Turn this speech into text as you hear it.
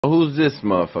Who's this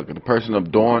motherfucker? The person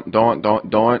of Dawn,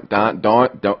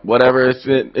 whatever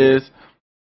it is.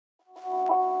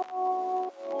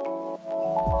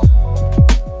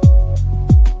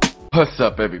 What's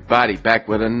up, everybody? Back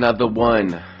with another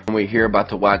one. And we're here about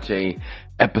to watch a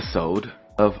episode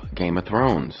of Game of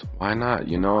Thrones. Why not?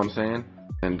 You know what I'm saying?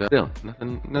 And still,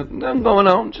 nothing going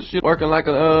on. Just working like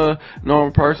a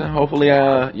normal person. Hopefully,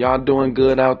 y'all doing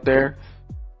good out there.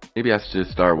 Maybe I should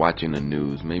start watching the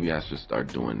news. Maybe I should start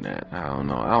doing that. I don't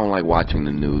know. I don't like watching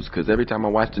the news because every time I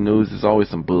watch the news, there's always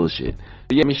some bullshit.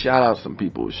 But yeah, let me shout out some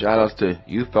people. Shout outs to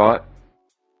You Thought,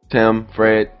 Tim,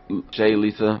 Fred, Shay,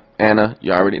 Lisa, Anna.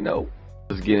 You already know.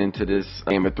 Let's get into this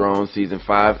Game of Thrones Season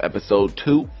 5, Episode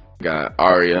 2. Got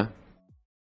Arya.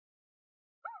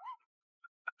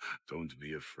 Don't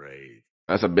be afraid.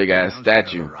 That's a big ass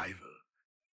statue.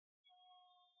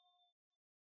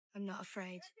 I'm not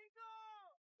afraid.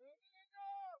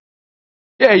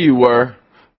 Yeah, you were.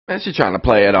 Man, she trying to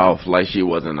play it off like she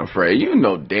wasn't afraid. You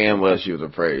know damn well she was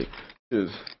afraid. She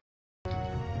was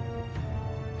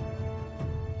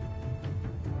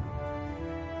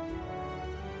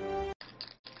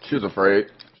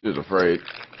afraid. She was afraid.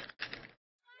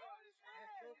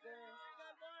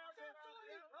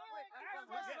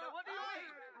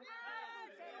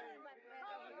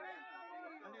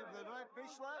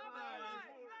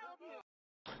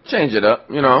 Change it up,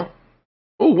 you know.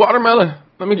 Ooh, watermelon.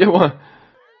 Let me get one.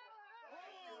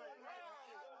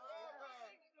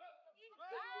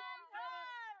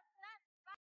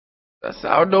 That's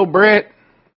sourdough bread.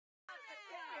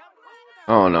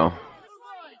 Oh no.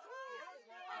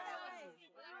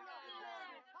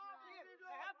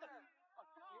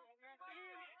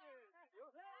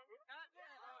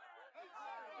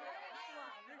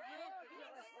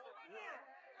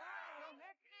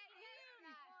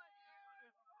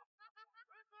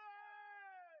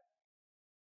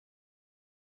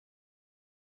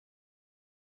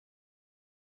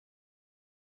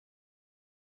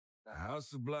 The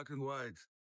House of Black and White.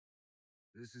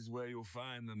 This is where you'll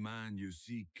find the man you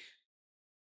seek.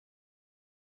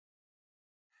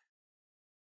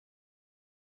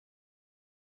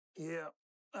 Yeah,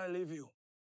 I leave you.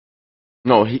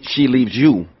 No, she leaves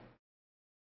you.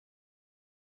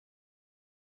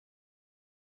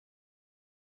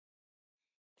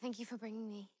 Thank you for bringing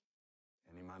me.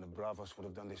 Any man of Bravos would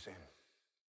have done the same.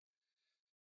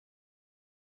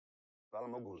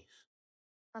 Valamogulis.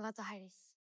 Valatahiris.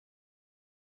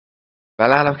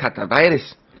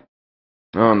 Valatahiris.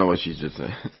 I don't know what she just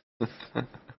said.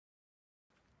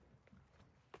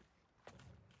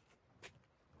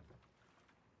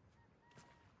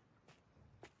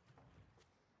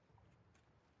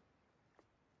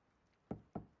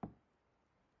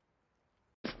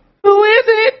 Who is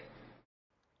it?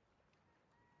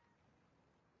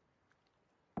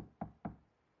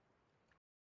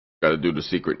 Gotta do the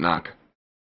secret knock.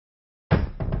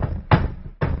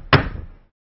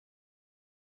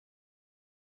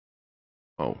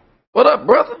 Oh. What up,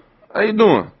 brother? How you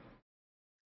doing?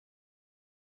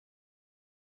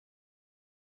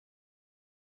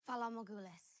 Valamogulis.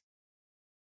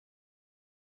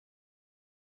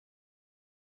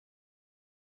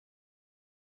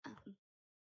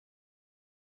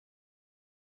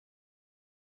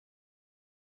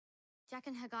 Jack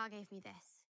and Hagar gave me this.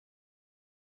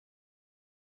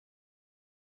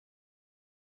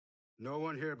 No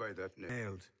one here by that name.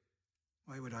 Failed.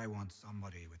 Why would I want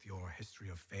somebody with your history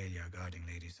of failure guarding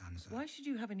Lady Sansa? Why should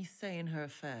you have any say in her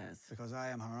affairs? Because I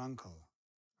am her uncle.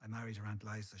 I married her Aunt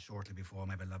Lysa shortly before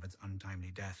my beloved's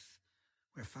untimely death.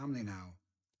 We're family now,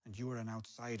 and you are an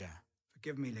outsider.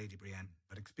 Forgive me, Lady Brienne,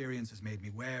 but experience has made me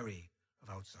wary of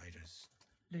outsiders.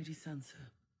 Lady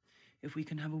Sansa, if we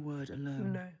can have a word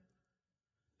alone. No.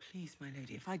 Please, my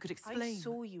lady, if I could explain. I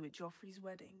saw you at Joffrey's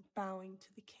wedding, bowing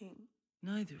to the king.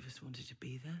 Neither of us wanted to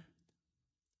be there.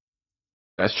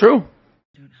 That's true.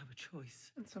 We don't have a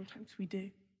choice. And sometimes we do.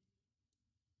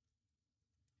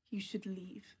 You should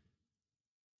leave.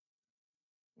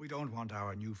 We don't want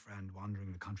our new friend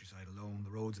wandering the countryside alone. The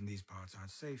roads in these parts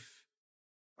aren't safe.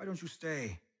 Why don't you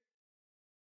stay?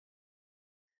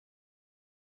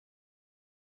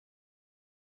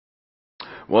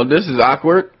 Well, this is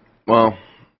awkward. Well.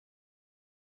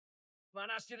 Man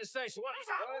asked you to say, so what?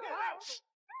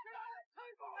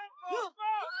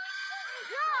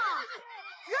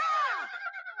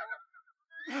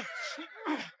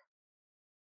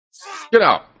 Get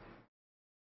out.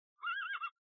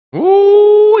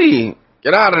 Ooh-wee.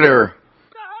 Get out of there.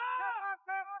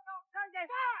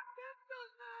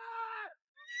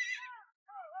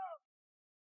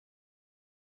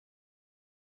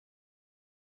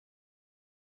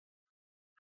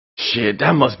 Shit,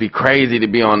 that must be crazy to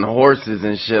be on horses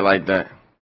and shit like that.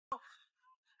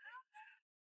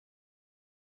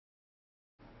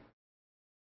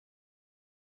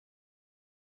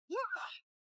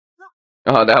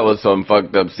 Oh, that was some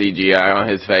fucked up CGI on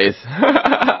his face.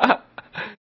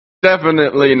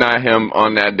 Definitely not him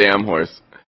on that damn horse.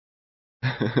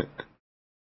 Stop!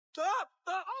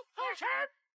 Oh, push him!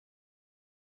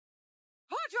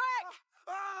 Podrick!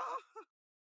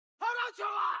 Hold on to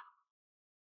her!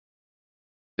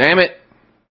 Damn it.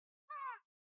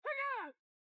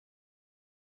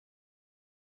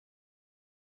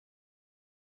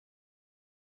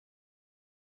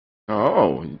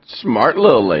 Oh, smart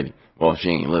little lady. Well, she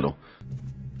ain't little.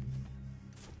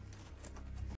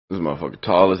 This motherfucker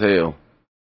tall as hell.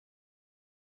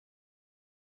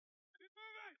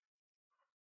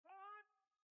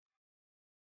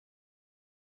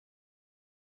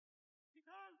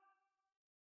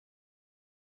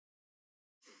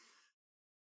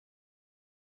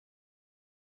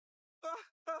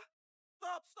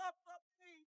 Stop,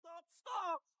 please,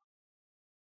 stop!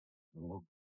 Oh.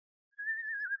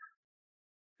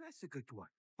 That's a good one.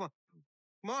 Come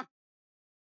on.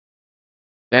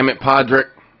 Damn it, Podrick.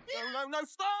 No,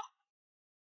 stop!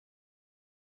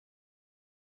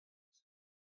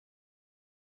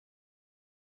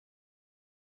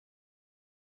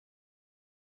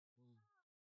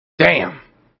 Damn.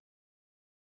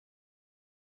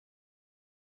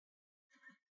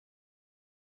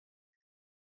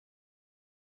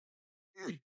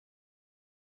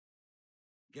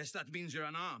 Guess that means you're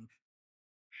unarmed.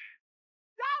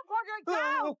 Down, Podrick,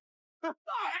 down!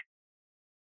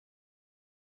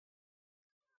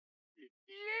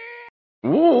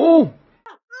 Ooh.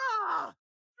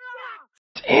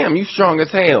 Damn, you strong as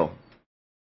hell.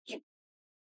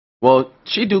 Well,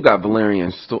 she do got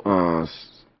Valerian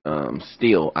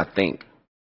steel, I think.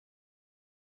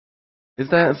 Is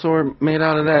that sword made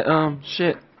out of that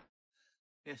shit?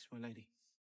 Yes, my lady.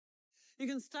 You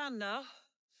can stand now.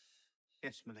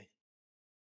 Yes, my lady.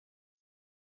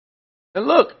 And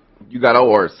look, you got a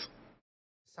horse.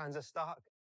 Sansa Stark.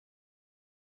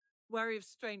 Wary of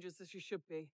strangers as you should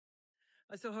be.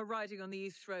 I saw her riding on the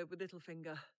East Road with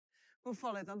Littlefinger. We'll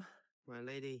follow them. My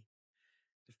lady,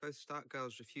 if both Stark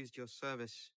girls refused your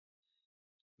service,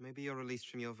 maybe you're released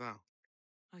from your vow.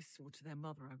 I swore to their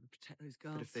mother I would protect those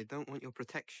girls. But if they don't want your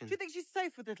protection... Do you think she's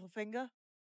safe with Littlefinger?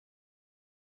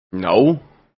 No.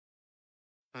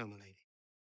 Oh, my lady.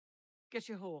 Get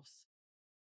your horse.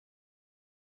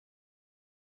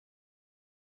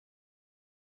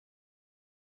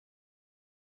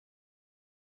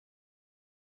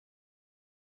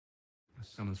 A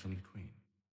summons from the Queen.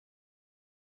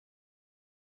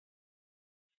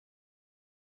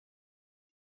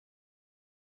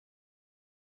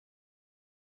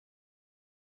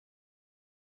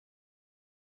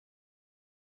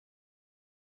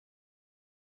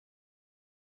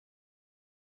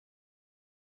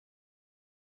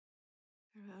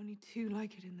 There are only two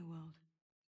like it in the world.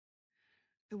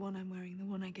 The one I'm wearing, the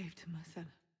one I gave to Marcella.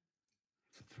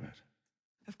 It's a threat.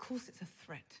 Of course it's a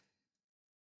threat.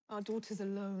 Our daughter's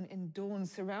alone in Dawn,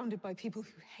 surrounded by people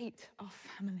who hate our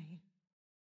family.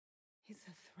 It's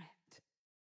a threat.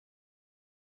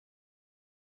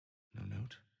 No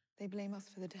note? They blame us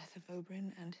for the death of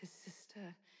Oberyn and his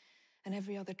sister, and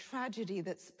every other tragedy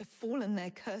that's befallen their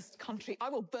cursed country. I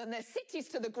will burn their cities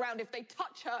to the ground if they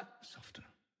touch her. Softer.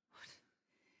 What?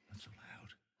 Not so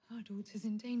loud. Our daughter's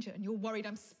in danger, and you're worried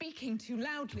I'm speaking too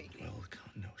loudly. Well,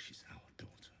 can't know she's our daughter.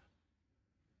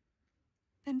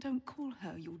 Then don't call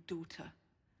her your daughter.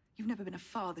 You've never been a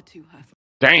father to her.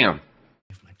 Damn.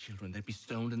 If my children, they'd be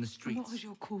stoned in the And streets. what has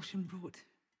your caution brought?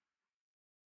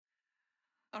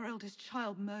 Our eldest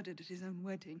child murdered at his own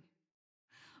wedding.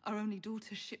 Our only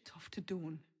daughter shipped off to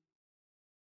Dawn.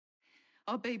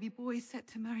 Our baby boy set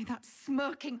to marry that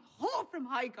smirking whore from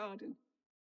Highgarden.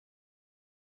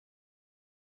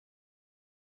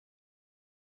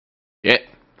 Yeah.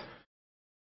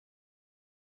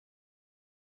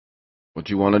 What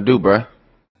you want to do, bruh?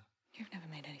 You've never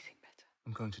made anything better.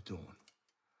 I'm going to Dawn,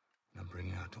 and I'm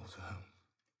bringing our daughter home.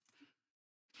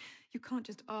 You can't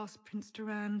just ask Prince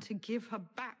Doran to give her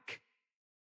back.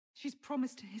 She's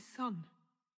promised to his son.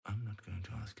 I'm not going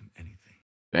to ask him anything.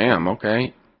 Damn,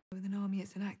 okay. With an army,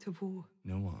 it's an act of war.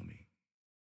 No army.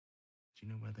 Do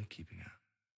you know where they're keeping her?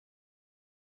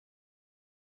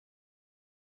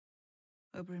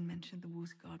 Oberyn mentioned the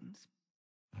Water Gardens.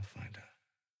 I'll find her.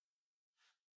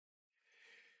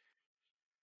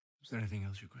 Is there anything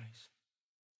else, Your Grace?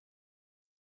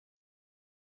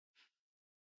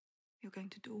 You're going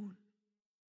to Dawn.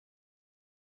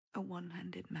 A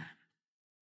one-handed man.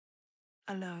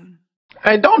 Alone.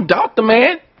 Hey, don't doubt the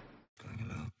man. Going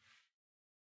alone.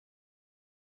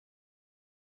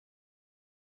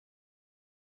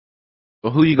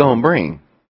 But who you gonna bring?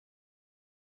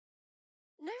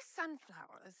 No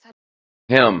sunflowers.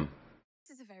 Him.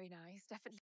 This is very nice,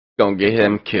 definitely. Gonna get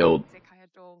him killed. Music, I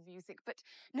adore music, but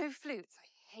no flutes. I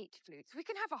hate flutes. We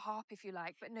can have a harp if you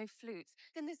like, but no flutes.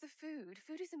 Then there's the food.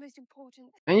 Food is the most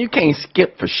important. And you can't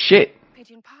skip for shit.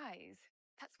 Pigeon pies.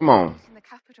 That's Come what they on. eat in the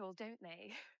capital, don't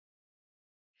they?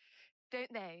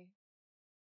 Don't they?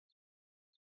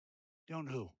 Don't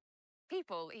who?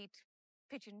 People eat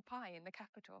pigeon pie in the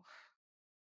capital.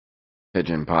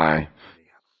 Pigeon pie.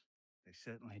 They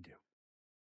certainly do.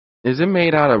 Is it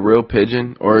made out of real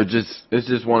pigeon, or it's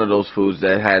just one of those foods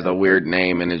that has a weird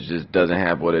name and it just doesn't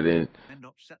have what it is? End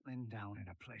up settling down in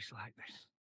a place like this.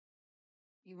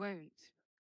 You won't.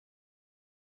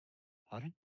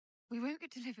 Pardon? We won't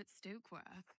get to live at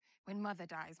Stokeworth. When Mother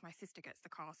dies, my sister gets the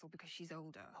castle because she's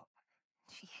older.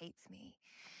 She hates me.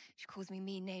 She calls me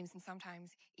mean names, and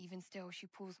sometimes, even still, she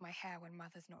pulls my hair when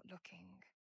Mother's not looking.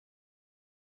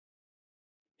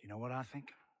 Do you know what I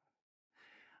think?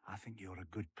 I think you're a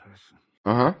good person.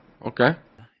 Uh-huh. Okay.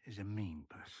 Is a mean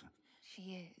person.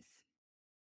 She is.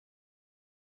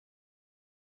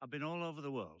 I've been all over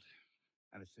the world,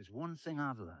 and if there's one thing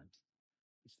I've learned,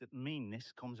 it's that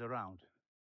meanness comes around.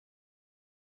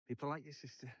 People like your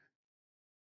sister,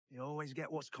 they always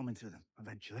get what's coming to them,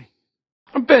 eventually.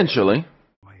 Eventually.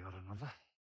 One way or another.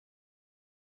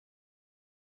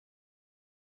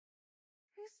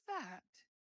 Who's that?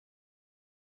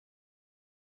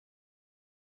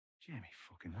 Jamie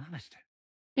fucking Lannister.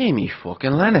 Jamie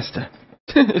fucking Lannister.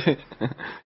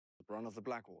 Run of the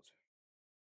Blackwater.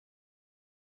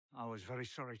 I was very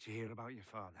sorry to hear about your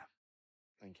father.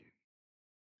 Thank you.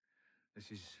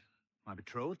 This is my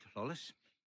betrothed, Lawless.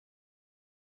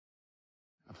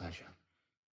 A pleasure.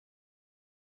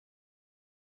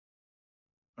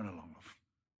 Run along, love.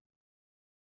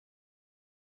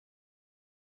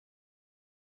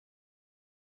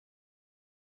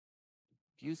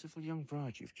 Beautiful young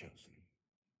bride you've chosen.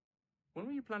 When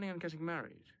were you planning on getting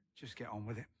married? Just get on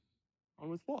with it. On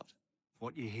with what?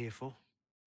 What you here for?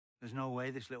 There's no way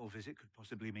this little visit could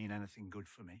possibly mean anything good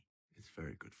for me. It's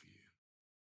very good for you.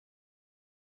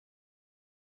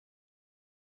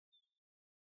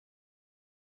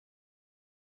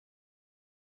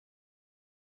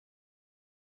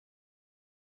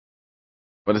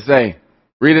 What it say?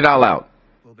 Read it out loud.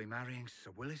 We'll be marrying Sir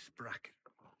Willis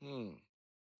Bracken.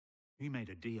 We made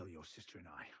a deal, your sister and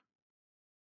I.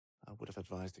 I would have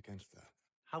advised against that.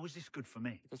 How is this good for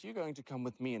me? Because you're going to come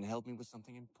with me and help me with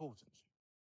something important.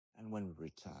 And when we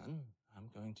return, I'm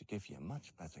going to give you a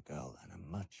much better girl and a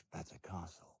much better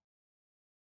castle.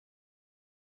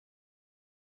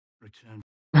 Return.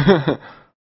 As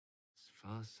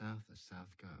far south as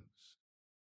south goes.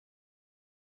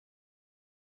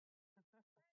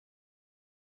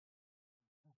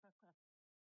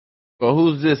 Well,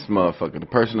 who's this motherfucker? The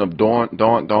person of Dawn,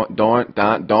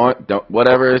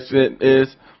 whatever it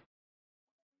is.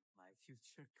 My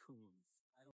future queens.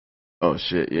 Oh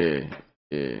shit, yeah,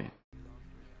 yeah.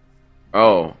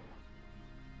 Oh,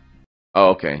 oh,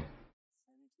 okay.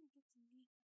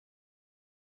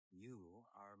 You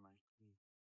are my queen.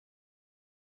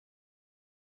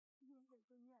 She's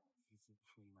a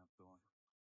queen of Dawn.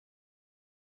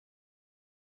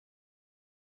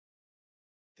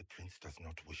 The prince does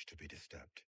not wish to be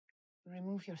disturbed.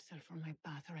 Remove yourself from my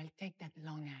path, or I'll take that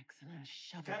long axe and I'll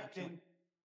shove it up your...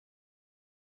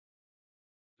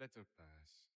 Let her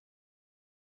pass.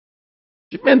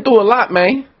 You've been through a lot,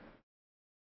 man.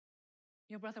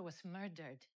 Your brother was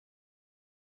murdered.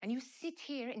 And you sit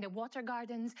here in the water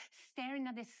gardens, staring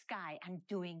at the sky and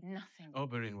doing nothing.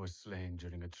 Oberyn was slain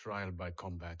during a trial by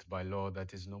combat. By law,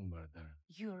 that is no murder.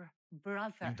 Your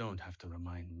brother. You don't have to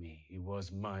remind me. He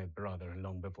was my brother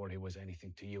long before he was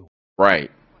anything to you.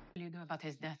 Right. What will you do about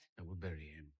his death? I will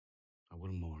bury him. I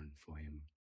will mourn for him.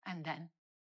 And then?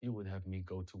 You would have me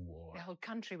go to war. The whole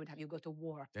country would have you go to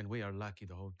war. Then we are lucky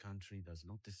the whole country does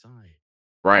not decide.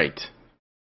 Right.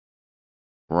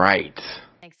 Right.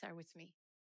 Snakes are with me.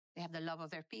 They have the love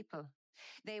of their people.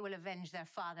 They will avenge their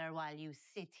father while you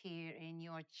sit here in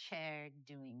your chair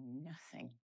doing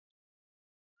nothing.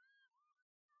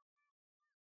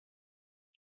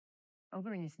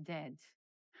 Oberyn is dead.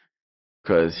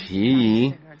 Cause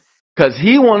he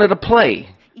wanted to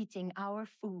play. Eating our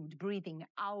food, breathing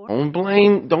our... Don't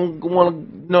blame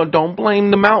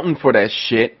the mountain for that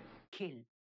shit. Kill.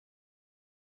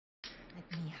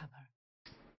 Let me have her.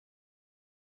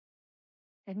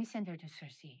 Let me send her to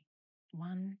Cersei.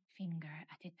 One finger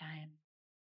at a time.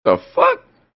 The fuck?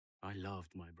 I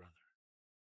loved my brother.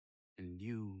 And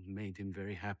you made him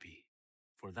very happy.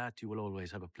 For that, you will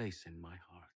always have a place in my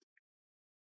heart.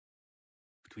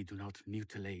 But we do not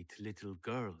mutilate little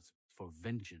girls for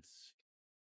vengeance.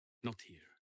 Not here.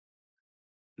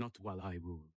 Not while I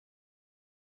rule.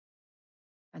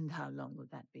 And how long will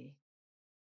that be?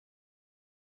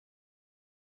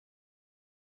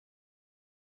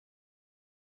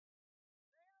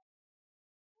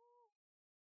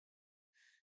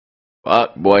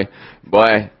 Fuck, boy.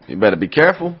 Boy, you better be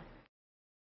careful.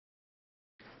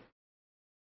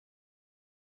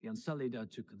 The Unsullied are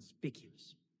too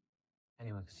conspicuous.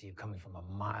 Anyone can see you coming from a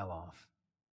mile off.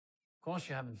 Of course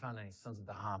you haven't found any Sons of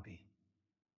the Harpy.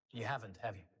 You haven't,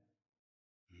 have you?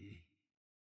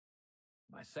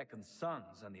 My second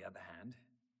sons, on the other hand,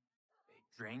 they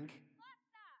drink,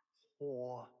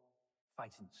 whore,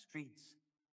 fight in the streets.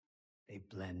 They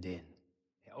blend in.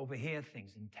 They overhear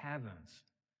things in taverns,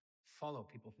 follow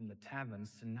people from the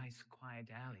taverns to nice, quiet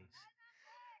alleys,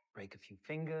 break a few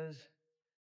fingers,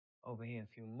 overhear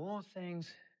a few more things.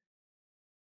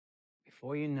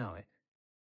 Before you know it,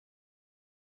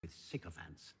 with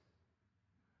sycophants.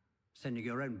 Sending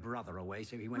your own brother away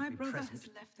so he won't My be brother present. has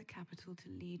left the capital to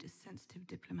lead a sensitive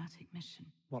diplomatic mission.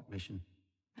 What mission?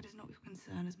 That is not your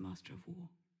concern as Master of War.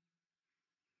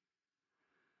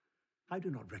 I do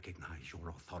not recognize your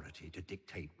authority to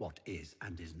dictate what is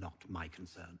and is not my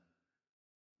concern.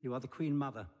 You are the Queen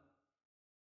Mother.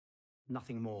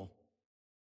 Nothing more.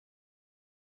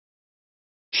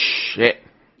 Shit.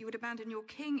 You would abandon your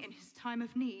king in his time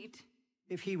of need.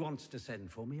 If he wants to send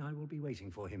for me, I will be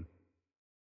waiting for him.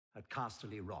 At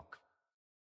Casterly Rock.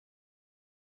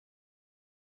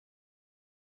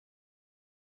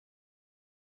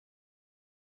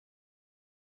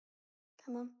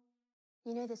 Come on.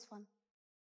 You know this one.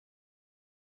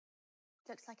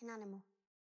 Looks like an animal.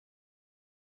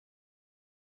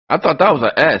 I thought that was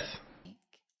an S.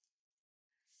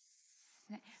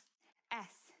 S.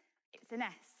 It's an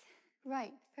S.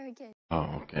 Right, very good.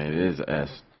 Oh, okay, it is an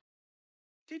S.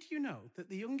 Did you know that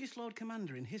the youngest Lord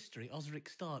Commander in history, Osric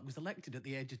Stark, was elected at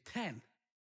the age of 10?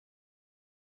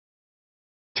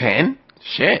 10?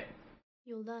 Shit.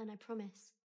 You'll learn, I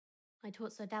promise. I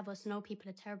taught Sir Davos and all people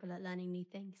are terrible at learning new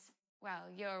things. Well,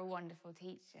 you're a wonderful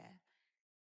teacher.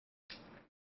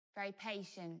 Very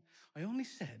patient. I only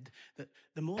said that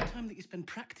the more time that you spend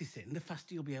practicing, the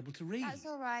faster you'll be able to read. That's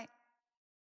all right.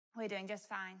 We're doing just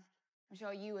fine. I'm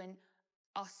sure you and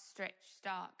Ostrich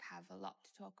Stark have a lot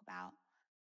to talk about.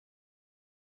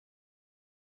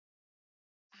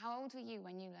 How old were you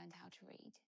when you learned how to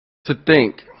read? To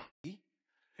think.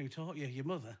 Who taught you? Your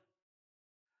mother?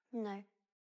 No.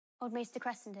 Old Maester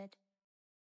Crescent did.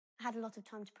 I had a lot of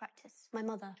time to practice. My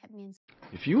mother kept me in.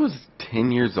 If you was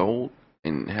 10 years old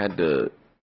and had to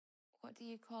What do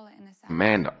you call it in the South?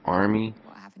 command an army,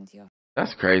 What happened to your...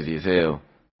 that's crazy as hell.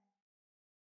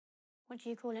 What do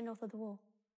you call it north of the wall?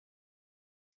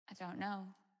 I don't know.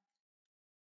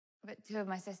 But two of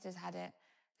my sisters had it.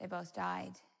 They both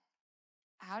died.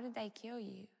 How did they kill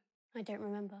you? I don't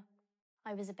remember.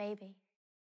 I was a baby.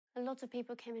 A lot of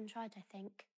people came and tried, I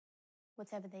think.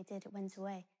 Whatever they did, it went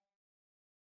away.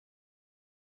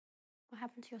 What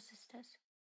happened to your sisters?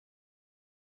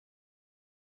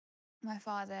 My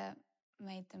father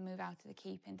made them move out of the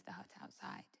keep into the hut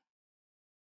outside.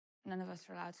 None of us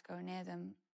were allowed to go near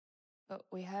them, but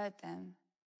we heard them,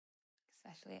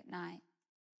 especially at night.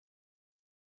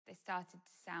 They started to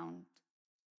sound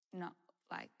not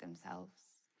like themselves.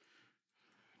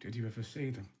 Did you ever see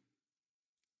them?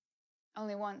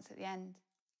 Only once at the end.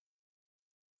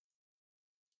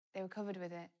 They were covered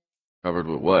with it. Covered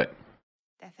with what?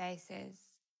 Their faces,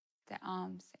 their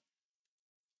arms.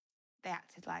 They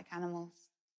acted like animals.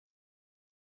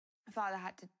 My father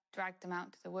had to drag them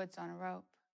out to the woods on a rope.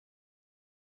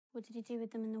 What did he do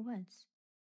with them in the woods?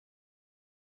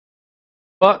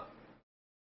 Fuck.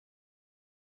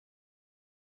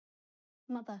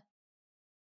 Mother.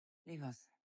 Leave us.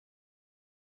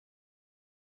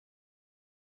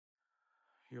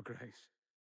 Your Grace.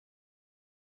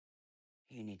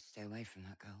 You need to stay away from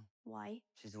that girl. Why?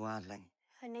 She's a wildling.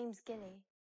 Her name's Gilly.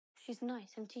 She's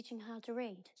nice. I'm teaching her how to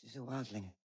read. She's a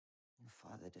wildling. Your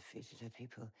father defeated her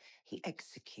people. He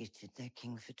executed their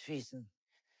king for treason.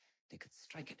 They could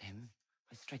strike at him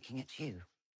by striking at you.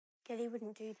 Gilly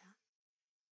wouldn't do that.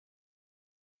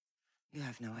 You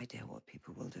have no idea what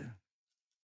people will do.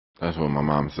 That's what my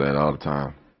mom said all the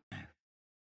time.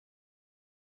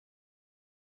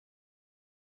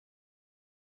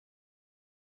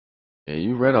 Yeah,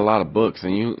 you read a lot of books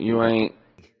and you ain't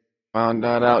found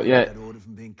that out yet. That order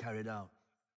from being carried out.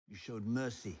 You showed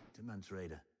mercy to Mance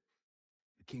Rayder.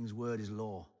 The king's word is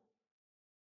law.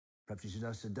 Perhaps you should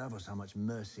ask Sir Davos how much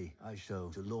mercy I show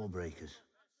to lawbreakers.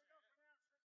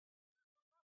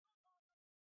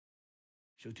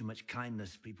 Show too much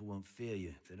kindness, people won't fear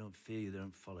you. If they don't fear you, they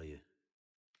don't follow you.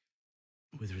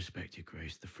 With respect, Your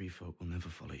Grace, the free folk will never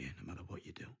follow you, no matter what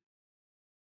you do.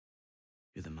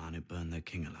 You're the man who burned their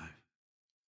king alive.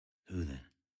 Who then?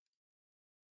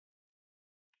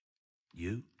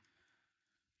 You?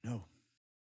 No.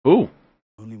 Who?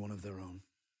 Only one of their own.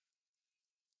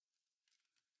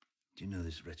 Do you know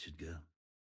this wretched girl?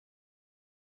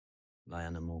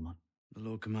 Lyanna Mormont? The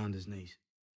Lord Commander's niece.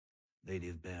 Lady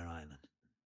of Bear Island.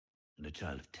 And a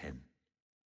child of 10.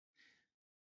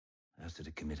 I asked her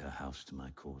to commit her house to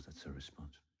my cause. That's her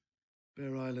response.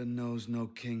 Bear Island knows no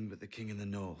king but the king in the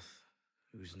north,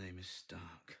 whose name is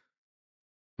Stark.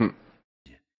 Yeah.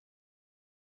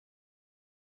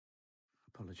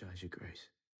 Apologize, Your Grace.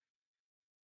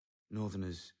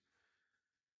 Northerners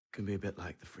can be a bit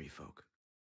like the free folk.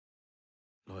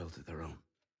 Loyal to their own.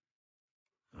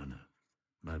 Oh no.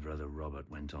 My brother Robert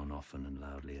went on often and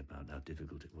loudly about how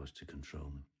difficult it was to control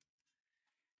them.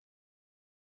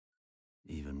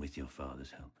 Even with your father's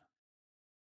help.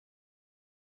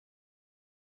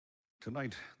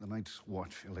 Tonight, the Night's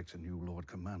Watch elects a new Lord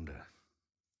Commander.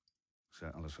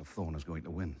 Sir Alistair Thorne is going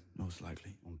to win. Most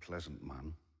likely. Unpleasant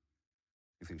man.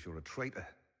 He thinks you're a traitor.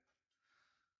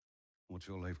 What's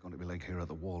your life going to be like here at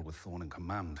the Wall with Thorne in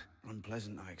command?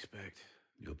 Unpleasant, I expect.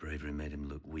 Your bravery made him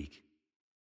look weak.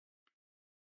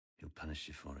 He'll punish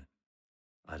you for it.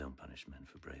 I don't punish men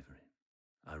for bravery.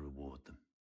 I reward them.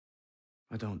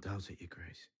 I don't doubt it, Your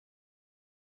Grace.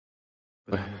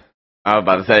 But I was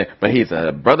about to say, but he's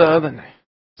a brother of the night.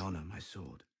 honor my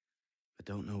sword. I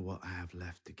don't know what I have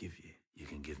left to give you. You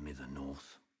can give me the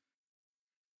North.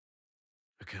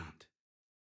 I can't.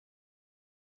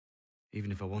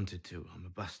 Even if I wanted to, I'm a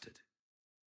bastard.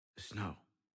 The snow.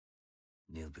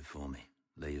 Kneel before me.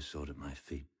 Lay your sword at my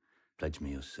feet. Pledge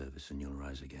me your service, and you'll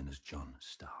rise again as Jon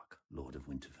Stark, Lord of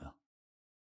Winterfell.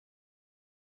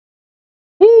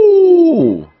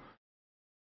 Ooh!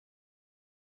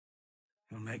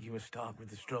 He'll make you a Stark with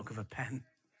the stroke of a pen.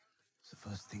 It's the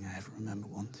first thing I ever remember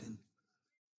wanting.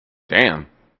 Damn.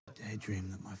 I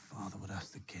daydreamed that my father would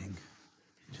ask the king.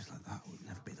 And just like that, I would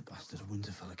never be the bastard of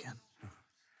Winterfell again.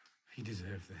 You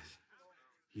deserve this.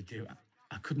 You do.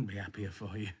 I couldn't be happier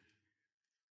for you.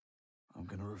 I'm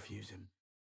gonna refuse him.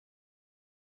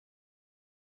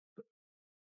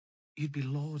 You'd be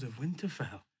Lord of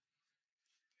Winterfell.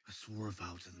 I swore a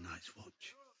vow to the Night's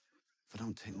Watch. If I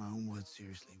don't take my own words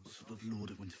seriously, what sort of Lord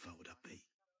of Winterfell would I be?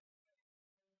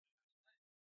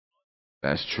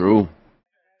 That's true.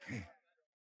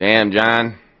 Damn,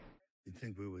 John. You'd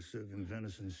think we were serving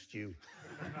venison stew.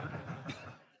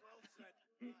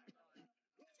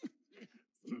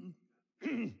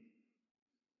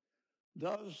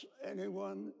 Does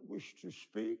anyone wish to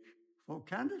speak for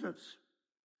candidates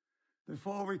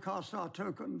before we cast our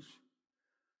tokens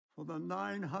for the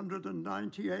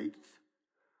 998th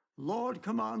Lord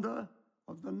Commander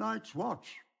of the Night's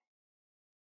Watch?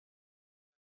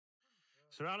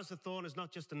 Sir Alistair Thorne is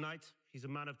not just a knight, he's a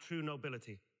man of true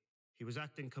nobility. He was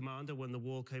acting commander when the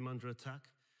wall came under attack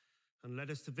and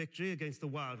led us to victory against the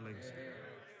wildlings.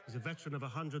 He's a veteran of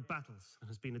 100 battles and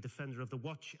has been a defender of the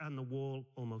Watch and the Wall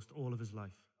almost all of his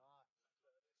life.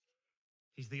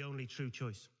 He's the only true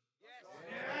choice.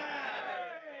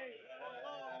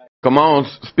 Come on,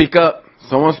 speak up.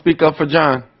 Someone speak up for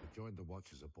John. I joined the Watch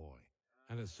as a boy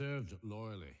and has served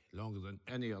loyally longer than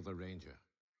any other ranger.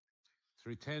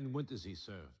 Through 10 winters he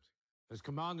served. As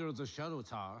commander of the Shadow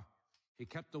Tower, he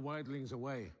kept the wildlings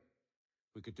away.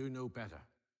 We could do no better.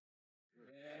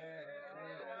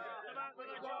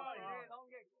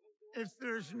 If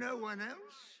there's no one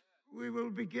else, we will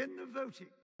begin the voting.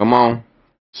 Come on.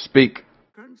 Speak.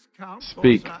 Tokens count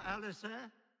Speak. for Sir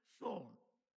Alistair Thorne.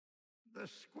 The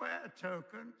square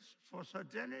tokens for Sir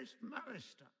Dennis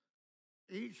Marister.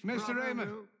 Each Mr. brother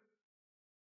Raymond. will-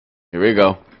 Here we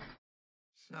go.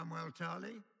 Samuel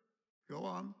Tarley, go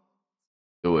on.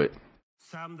 Do it.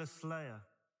 Sam the Slayer.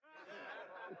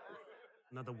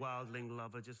 Another wildling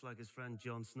lover, just like his friend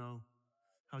Jon Snow.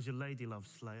 How's your lady love,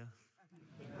 Slayer?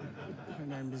 Her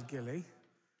name is Gilly.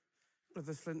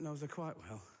 Brother Slint knows her quite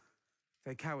well.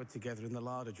 They cowered together in the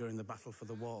larder during the battle for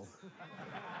the wall.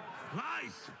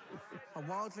 Lies! A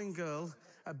wildling girl,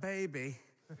 a baby,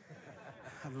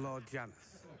 and Lord Janus.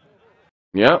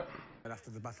 Yep. But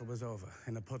after the battle was over,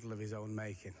 in a puddle of his own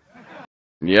making.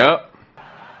 Yep.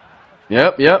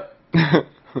 Yep.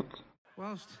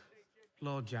 Whilst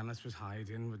Lord Janus was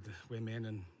hiding with the women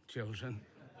and children,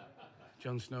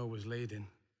 Jon Snow was leading.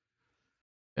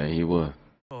 Yeah, he would.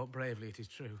 Fought bravely, it is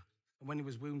true, And when he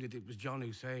was wounded, it was John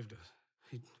who saved us.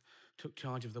 He took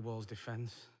charge of the wall's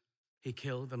defence. He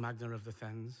killed the Magna of the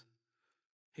Thens.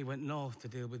 He went north to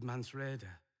deal with Mance Rayder,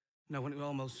 knowing it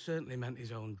almost certainly meant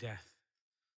his own death.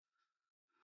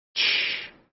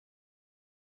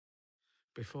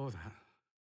 Before that,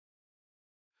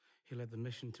 he led the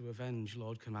mission to avenge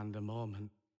Lord Commander Mormont.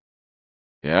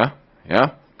 Yeah?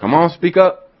 Come on, speak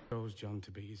up. Chose John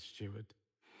to be his steward.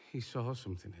 He saw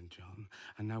something in John,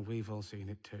 and now we've all seen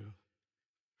it too.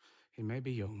 He may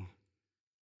be young,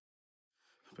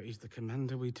 but he's the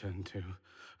commander we turned to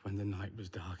when the night was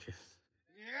darkest.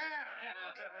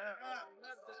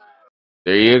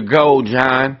 There you go,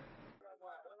 John.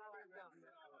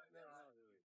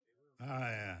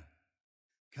 I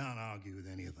can't argue with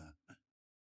any of that.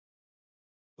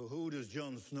 But who does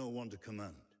Jon Snow want to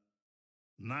command?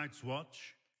 Night's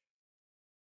Watch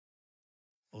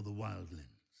or the Wildlings?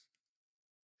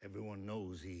 Everyone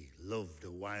knows he loved a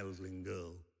wildling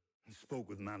girl. He spoke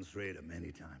with Mance Rayder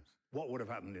many times. What would have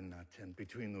happened in that tent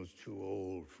between those two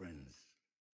old friends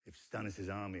if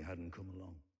Stannis' army hadn't come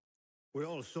along? We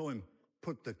all saw him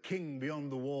put the king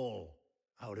beyond the wall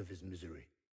out of his misery.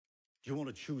 Do you want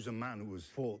to choose a man who has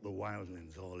fought the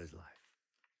wildlings all his life?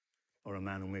 Or a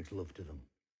man who makes love to them?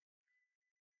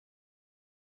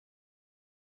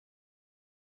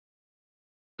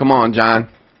 Come on, John.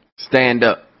 Stand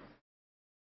up.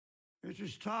 It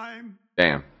is time.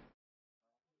 Damn.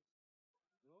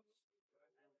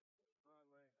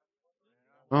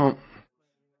 Well,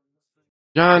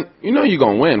 John, you know you're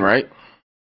going to win, right?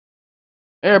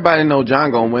 Everybody know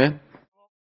John going to win.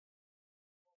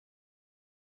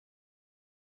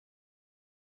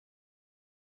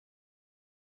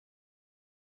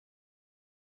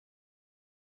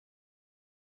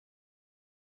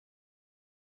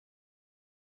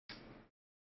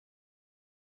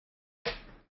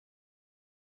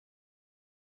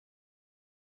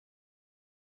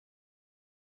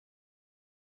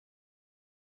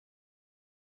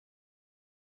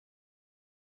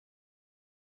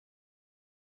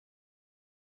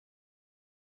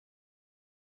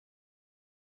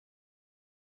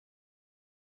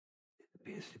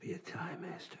 Appears to be a tie,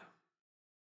 Master.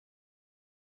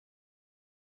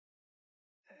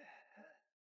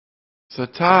 It's a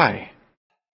tie.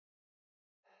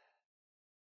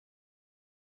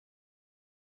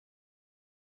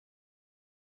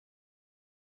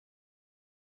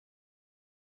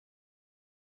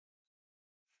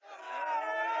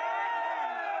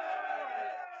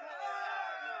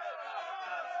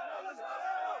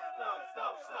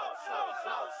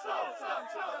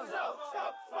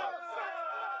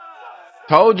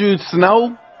 Told you,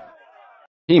 Snow.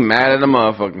 He mad at the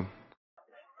motherfucker.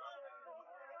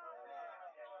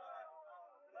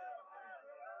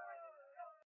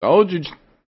 Told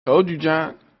you,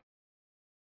 John.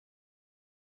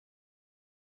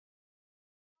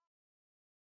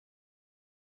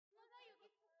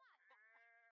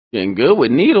 Getting good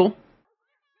with Needle.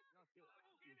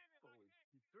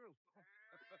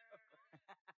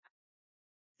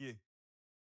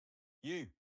 You.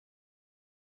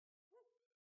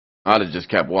 I'd have just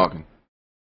kept walking.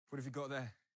 What have you got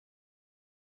there?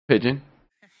 Pigeon.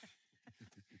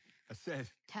 I said.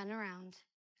 Turn around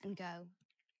and go.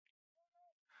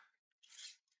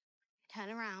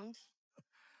 Turn around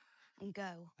and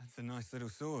go. That's a nice little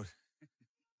sword.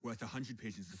 Worth 100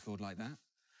 pigeons, a sword like that.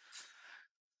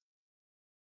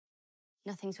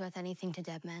 Nothing's worth anything to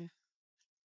dead men.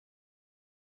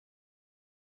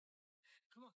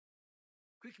 Come on.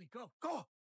 Quickly, go. Go!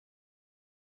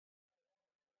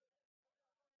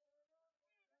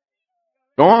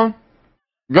 Go on.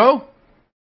 Go.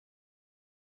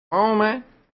 Come on, man.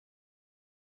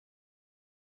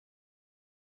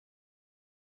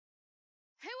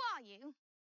 Who are you?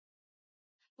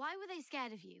 Why were they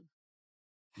scared of you?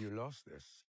 You lost this.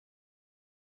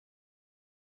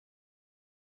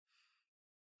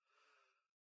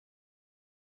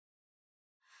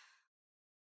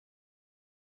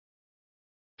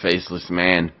 Faceless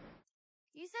man.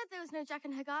 You said there was no Jack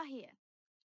and Hagar here.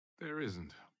 There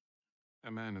isn't. A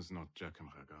man is not Jack and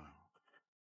Hagar.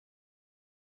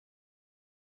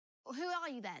 Well, who are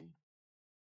you then?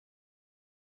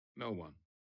 No one.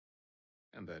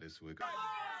 And that is Wiggle.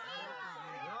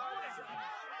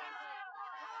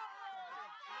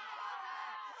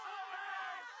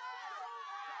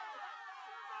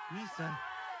 Misa,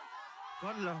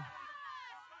 Godlo,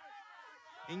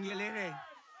 Ingelere.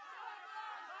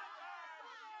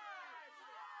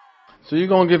 So you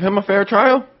gonna give him a fair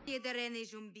trial? Chiederene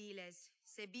jumbiles,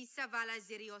 se bisa vala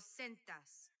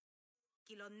ziriosentas,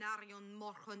 kilonarion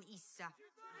morchon issa.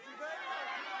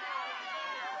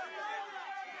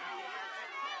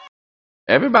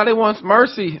 Everybody wants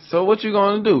mercy, so what you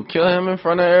gonna do? Kill him in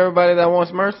front of everybody that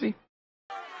wants mercy?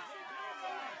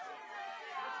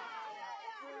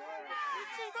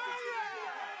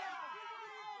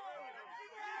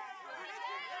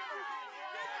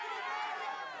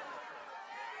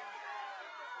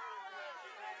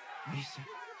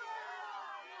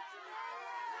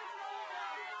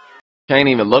 Can't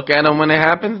even look at him when it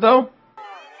happens, though?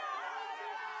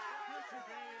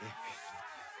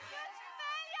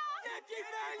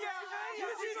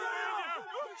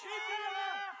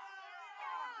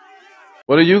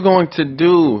 What are you going to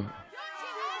do,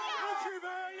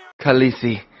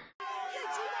 Khaleesi?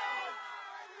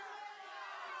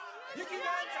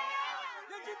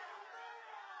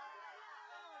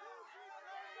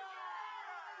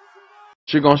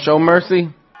 She gonna show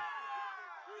mercy?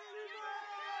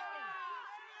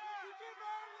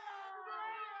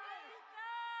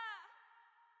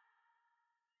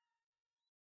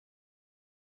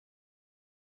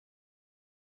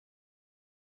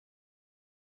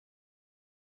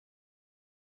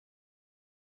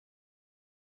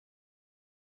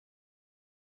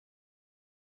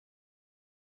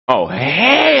 Oh,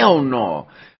 hell no.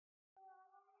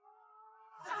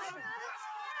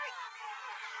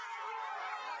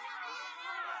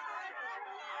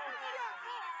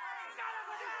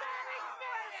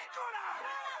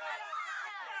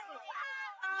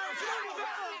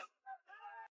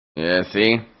 Yeah,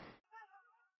 see?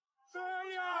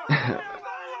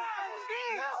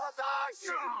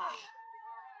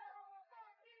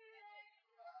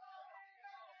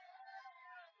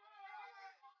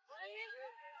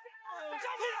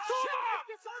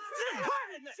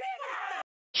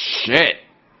 Shit.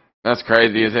 That's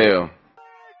crazy as hell.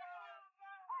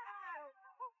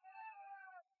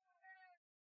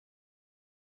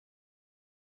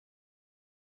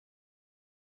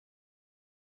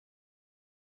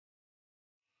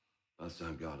 Last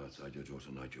time God outside your door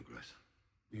tonight, Your Grace.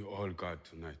 You all God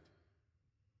tonight.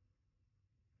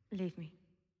 Leave me.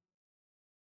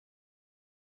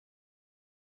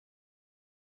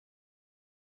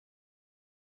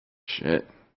 Shit.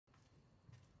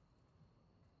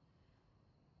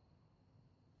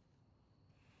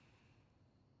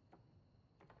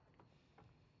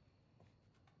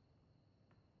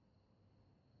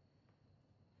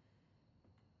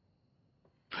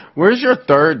 Where's your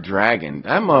third dragon?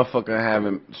 That motherfucker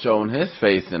haven't shown his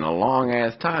face in a long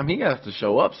ass time. He has to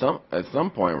show up at some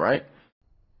point, right?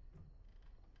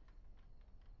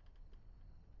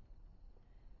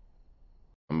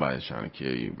 Somebody's trying to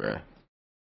kill you, bruh.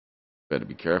 Better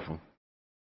be careful.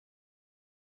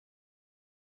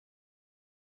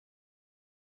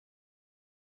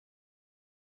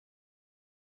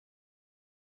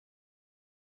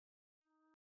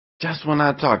 Just when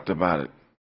I talked about it.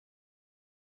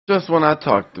 Just when I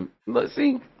talked to... Let's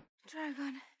see.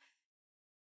 Dragon.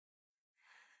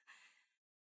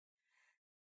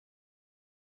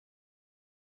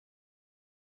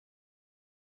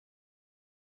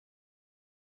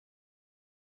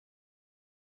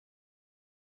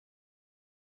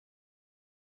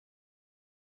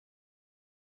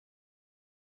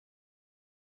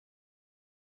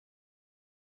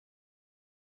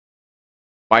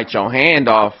 Bite your hand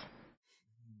off.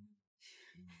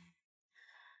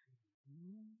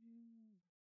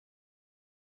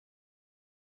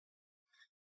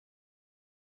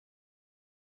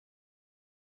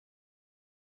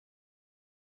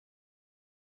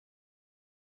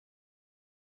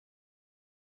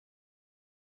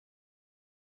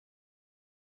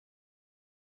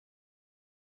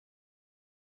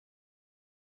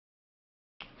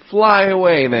 Fly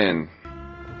away then.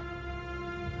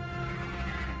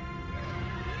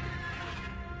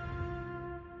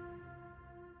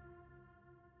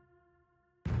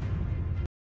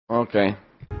 Okay.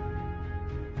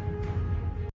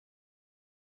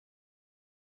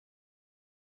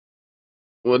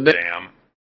 Well, damn.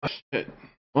 Oh, shit.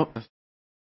 Well, that's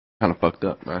kind of fucked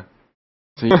up, right?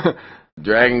 See,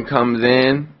 dragon comes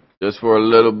in just for a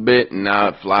little bit, and now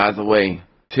it flies away.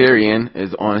 Tyrion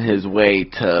is on his way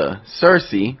to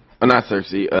Cersei, or not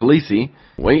Cersei, Khaleesi.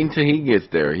 Wait until he gets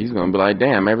there. He's gonna be like,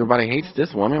 damn, everybody hates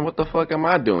this woman. What the fuck am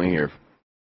I doing here?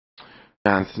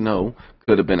 Jon Snow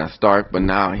could have been a Stark, but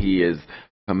now he is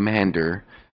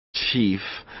Commander-Chief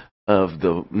of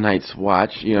the Night's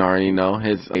Watch. You already know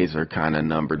his days are kind of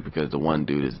numbered because the one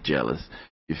dude is jealous.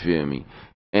 You feel me?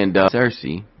 And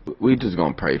Cersei, we just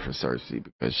gonna pray for Cersei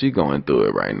because she's going through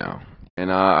it right now.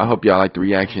 And I hope y'all liked the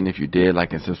reaction. If you did,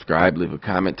 like and subscribe. Leave a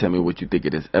comment. Tell me what you think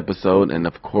of this episode. And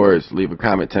of course, leave a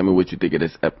comment. Tell me what you think of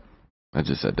this I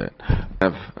just said that.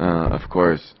 Of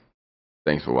course,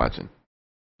 thanks for watching.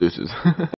 Deuces.